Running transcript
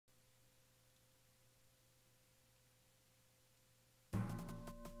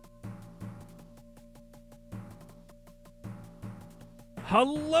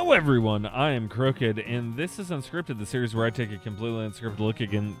Hello everyone, I am Krooked, and this is Unscripted, the series where I take a completely unscripted look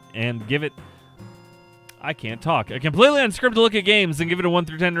again and give it... I can't talk. A completely unscripted look at games and give it a 1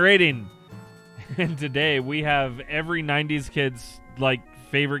 through 10 rating. And today we have every 90s kid's,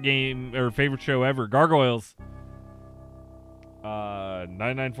 favorite game, or favorite show ever, Gargoyles.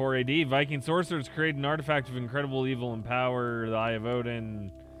 994 AD, Viking sorcerers create an artifact of incredible evil and power, the Eye of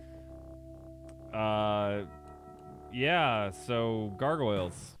Odin. Yeah, so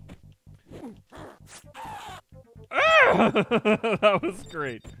Gargoyles. That was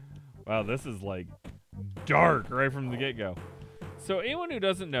great. Wow, this is dark right from the get-go. So anyone who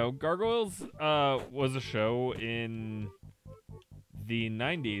doesn't know, Gargoyles was a show in the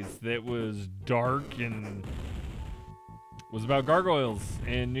 90s that was dark and was about gargoyles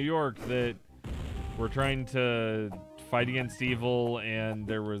in New York that were trying to fight against evil, and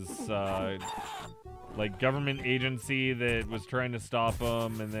there was government agency that was trying to stop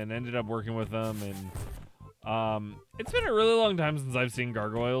them and then ended up working with them. And it's been a really long time since I've seen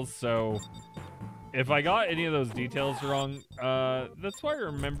Gargoyles, so if I got any of those details wrong, that's what I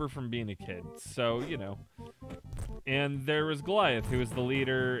remember from being a kid. So, you know. And there was Goliath, who was the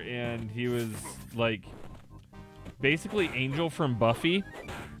leader, and he was basically Angel from Buffy,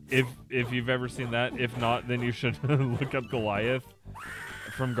 if you've ever seen that. If not, then you should look up Goliath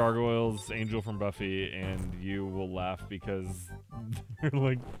from Gargoyles, Angel from Buffy, and you will laugh because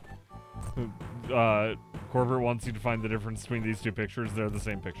they're corporate wants you to find the difference between these two pictures. They're the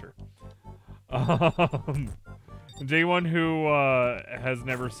same picture. To anyone who has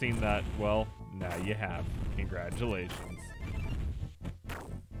never seen that, well, now you have. Congratulations.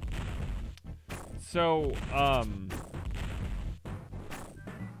 So,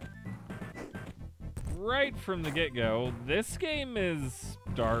 right from the get-go, this game is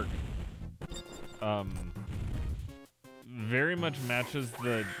dark. Very much matches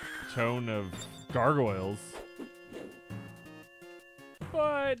the tone of Gargoyles,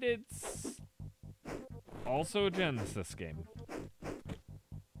 but it's also a Genesis game.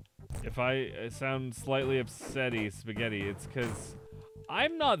 If I sound slightly upsetty spaghetti, it's because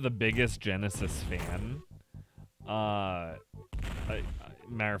I'm not the biggest Genesis fan.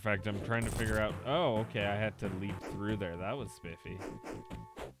 Matter of fact, I'm trying to figure out... Oh, okay, I had to leap through there. That was spiffy.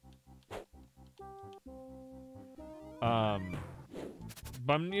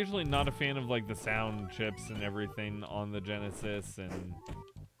 But I'm usually not a fan of, the sound chips and everything on the Genesis, and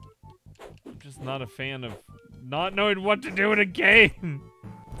I'm just not a fan of not knowing what to do in a game.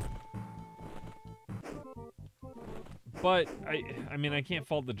 But, I mean, I can't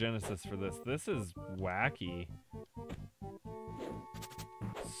fault the Genesis for this. This is wacky.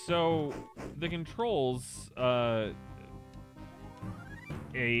 So, the controls, A,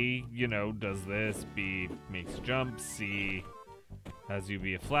 does this, B, makes jumps, C, has you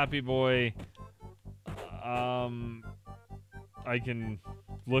be a Flappy Boy. I can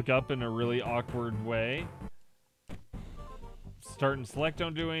look up in a really awkward way. Start and select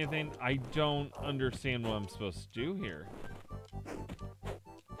don't do anything. I don't understand what I'm supposed to do here.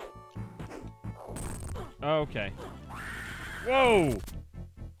 Okay. Whoa!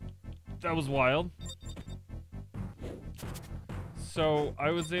 That was wild. So, I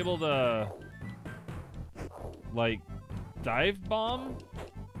was able to, dive bomb?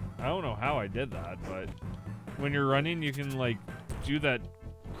 I don't know how I did that, but when you're running, you can, do that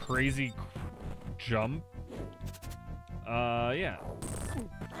crazy jump. Yeah.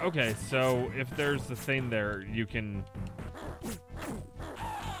 Okay, so if there's a thing there, you can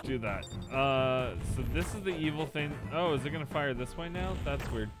do that. So this is the evil thing. Oh, is it gonna fire this way now? That's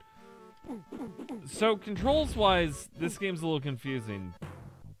weird. So, controls-wise, this game's a little confusing.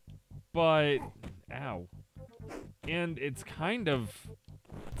 But, ow. And it's kind of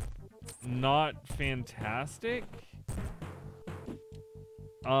not fantastic.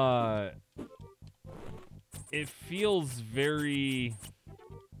 It feels very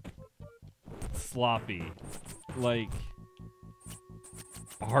sloppy.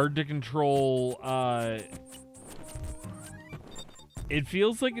 Hard to control. It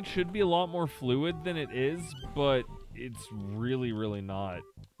feels like it should be a lot more fluid than it is, but it's really, really not.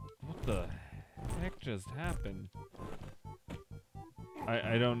 What the heck just happened?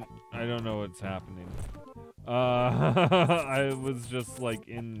 I don't know what's happening. I was just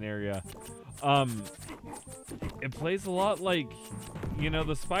in an area. It plays a lot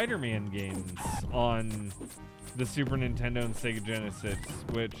the Spider-Man games on the Super Nintendo and Sega Genesis,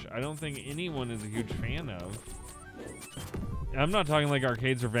 which I don't think anyone is a huge fan of. I'm not talking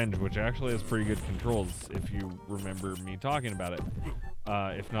Arcade's Revenge, which actually has pretty good controls, if you remember me talking about it.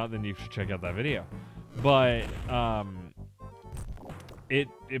 If not, then you should check out that video. But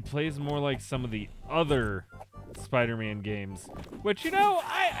it plays more like some of the other Spider-Man games, which, you know,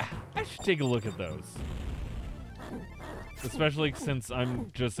 I should take a look at those. Especially since I'm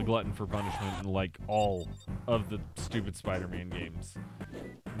just a glutton for punishment in like all of the stupid Spider-Man games,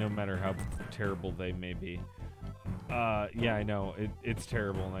 no matter how terrible they may be. Yeah, I know it's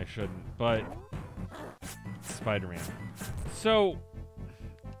terrible and I shouldn't, but Spider-Man. So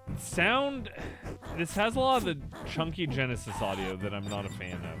sound, this has a lot of the chunky Genesis audio that I'm not a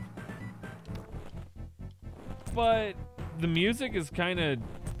fan of, but the music is kind of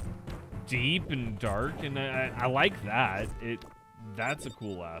deep and dark, and I like that. That's a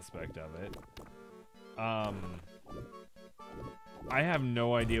cool aspect of it. I have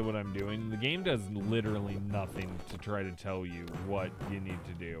no idea what I'm doing. The game does literally nothing to try to tell you what you need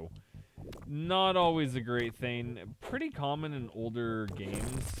to do. Not always a great thing. Pretty common in older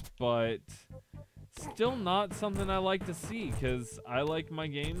games, but still not something I like to see, because I like my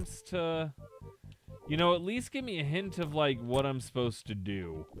games to, you know, at least give me a hint of like what I'm supposed to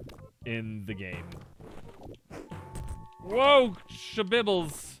do in the game. Whoa,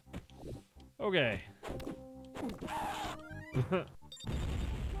 shabibbles. Okay.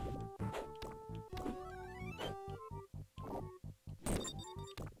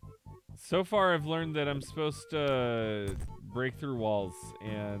 So far, I've learned that I'm supposed to break through walls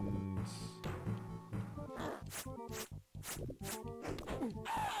and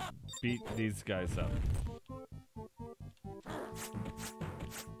beat these guys up.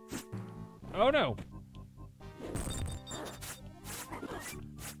 Oh no!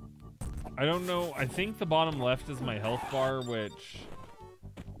 I don't know. I think the bottom left is my health bar, which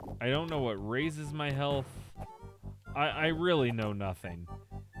I don't know what raises my health. I really know nothing.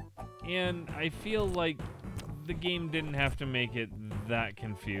 And I feel like the game didn't have to make it that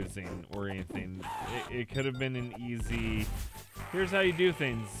confusing or anything. It could have been an easy, here's how you do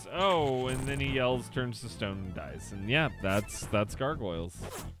things. Oh, and then he yells, turns to stone, and dies. And yeah, that's Gargoyles.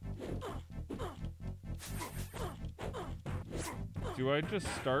 Do I just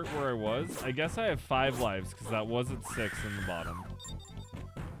start where I was? I guess I have 5 lives, because that was at 6 in the bottom.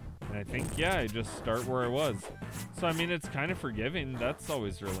 And I think, yeah, I just start where I was. So, I mean, it's kind of forgiving. That's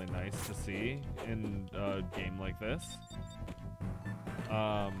always really nice to see in a game like this.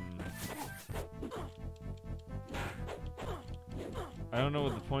 I don't know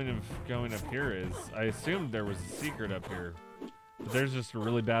what the point of going up here is. I assumed there was a secret up here. But there's just a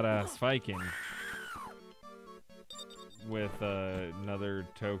really badass Viking with another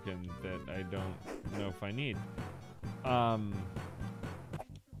token that I don't know if I need.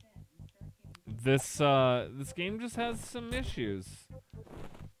 This game just has some issues,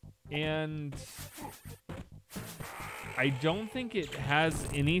 and I don't think it has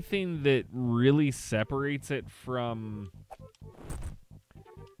anything that really separates it from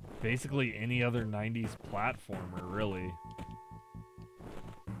basically any other 90s platformer, really.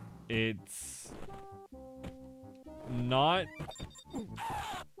 It's not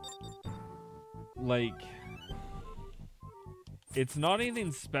like, it's not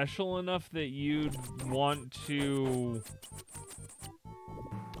anything special enough that you'd want to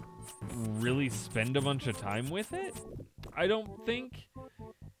really spend a bunch of time with it, I don't think.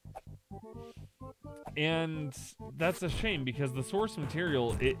 And that's a shame, because the source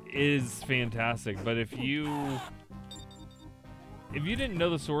material, it is fantastic, but if you didn't know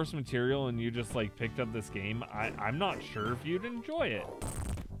the source material and you just like picked up this game, I'm not sure if you'd enjoy it.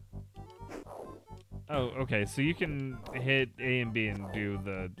 Oh, okay, so you can hit A and B and do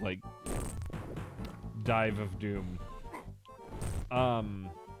the, like, dive of doom.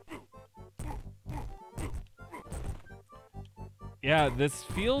 Yeah, this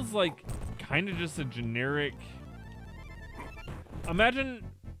feels like kind of just a generic... Imagine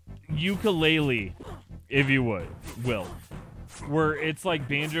Ukulele, if you will. Where it's like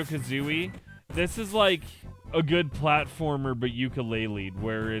Banjo-Kazooie. This is like a good platformer, but ukulele,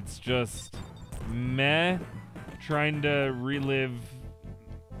 where it's just meh, trying to relive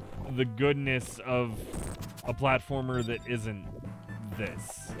the goodness of a platformer that isn't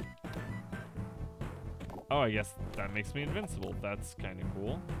this. Oh, I guess that makes me invincible. That's kind of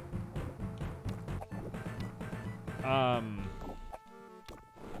cool.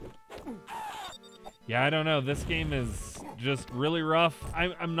 Yeah, I don't know. This game is just really rough.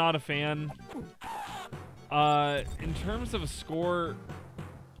 I'm not a fan. In terms of a score,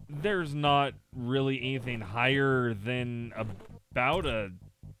 there's not really anything higher than about a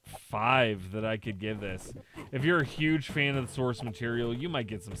 5 that I could give this. If you're a huge fan of the source material, you might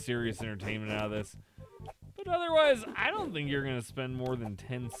get some serious entertainment out of this. But otherwise, I don't think you're going to spend more than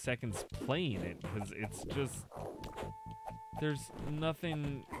 10 seconds playing it, because it's just... there's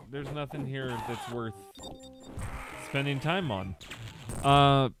nothing here that's worth spending time on.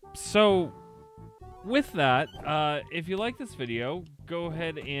 So with that, if you like this video, go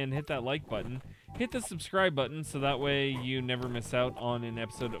ahead and hit that like button. Hit the subscribe button so that way you never miss out on an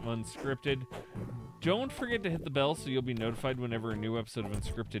episode of Unscripted. Don't forget to hit the bell so you'll be notified whenever a new episode of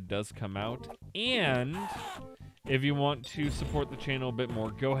Unscripted does come out. And if you want to support the channel a bit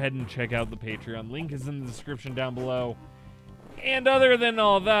more, go ahead and check out the Patreon. Link is in the description down below. And other than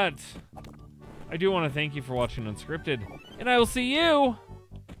all that, I do want to thank you for watching Unscripted, and I will see you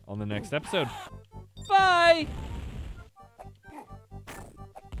on the next episode. Bye!